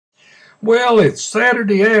Well, it's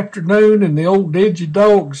Saturday afternoon and the old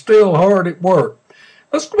DigiDog's still hard at work.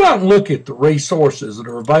 Let's go out and look at the resources that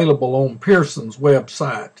are available on Pearson's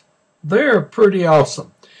website. They're pretty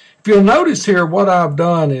awesome. If you'll notice here, what I've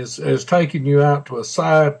done is taken you out to a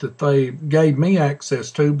site that they gave me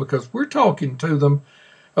access to because we're talking to them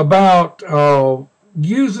about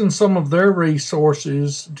using some of their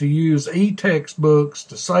resources to use e-textbooks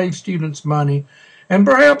to save students money and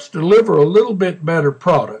perhaps deliver a little bit better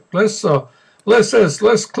product. Let's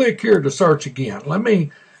click here to search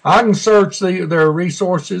again. I can search their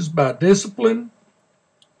resources by discipline,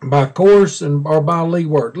 by course, or by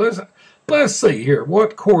leeword. Let's see here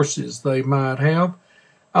what courses they might have.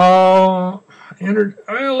 Well,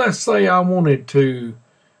 let's say I wanted to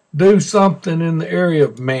do something in the area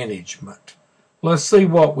of management. Let's see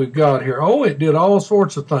what we've got here. Oh, it did all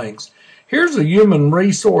sorts of things. Here's a human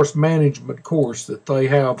resource management course that they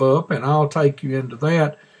have up, and I'll take you into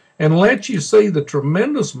that and let you see the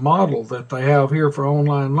tremendous model that they have here for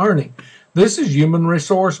online learning. This is human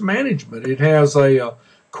resource management. It has a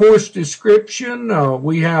course description.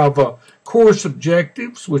 We have course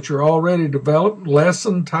objectives, which are already developed,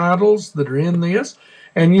 lesson titles that are in this,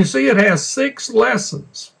 and you see it has 6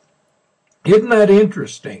 lessons. Isn't that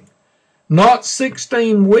interesting? Not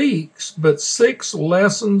 16 weeks, but 6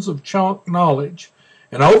 lessons of chunk knowledge.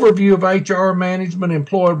 An overview of HR management,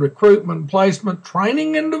 employee recruitment and placement,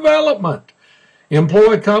 training and development,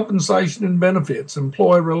 employee compensation and benefits,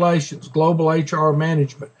 employee relations, global HR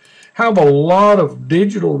management. Have a lot of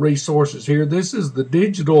digital resources here. This is the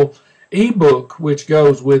digital ebook which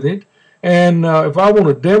goes with it. And if I want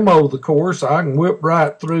to demo the course, I can whip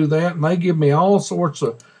right through that, and they give me all sorts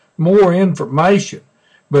of more information.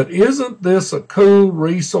 But isn't this a cool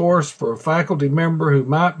resource for a faculty member who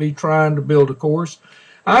might be trying to build a course?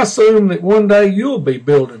 I assume that one day you'll be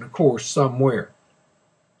building a course somewhere.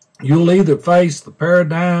 You'll either face the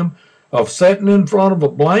paradigm of sitting in front of a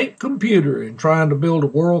blank computer and trying to build a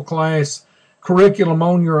world-class curriculum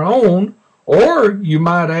on your own, or you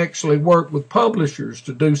might actually work with publishers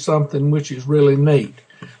to do something which is really neat.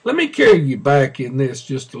 Let me carry you back in this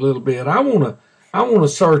just a little bit. I want to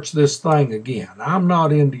search this thing again. I'm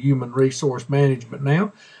not into human resource management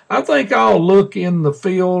now. I think I'll look in the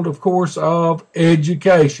field, of course, of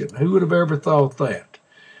education. Who would have ever thought that?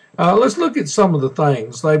 Let's look at some of the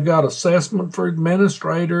things. They've got assessment for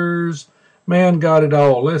administrators. Man, got it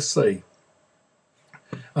all. Let's see.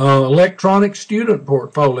 Electronic student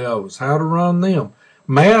portfolios, how to run them.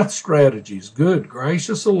 Math strategies, good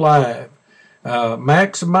gracious alive.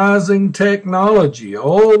 Maximizing technology.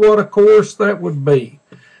 Oh, what a course that would be.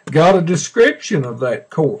 Got a description of that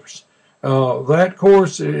course. That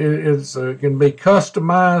course can be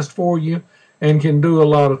customized for you and can do a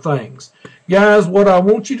lot of things. Guys, what I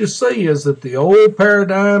want you to see is that the old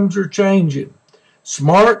paradigms are changing.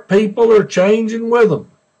 Smart people are changing with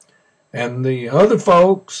them. And the other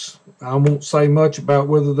folks, I won't say much about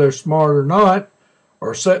whether they're smart or not,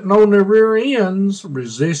 are sitting on their rear ends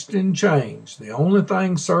resisting change. The only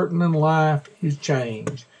thing certain in life is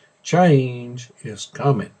change. Change is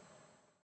coming.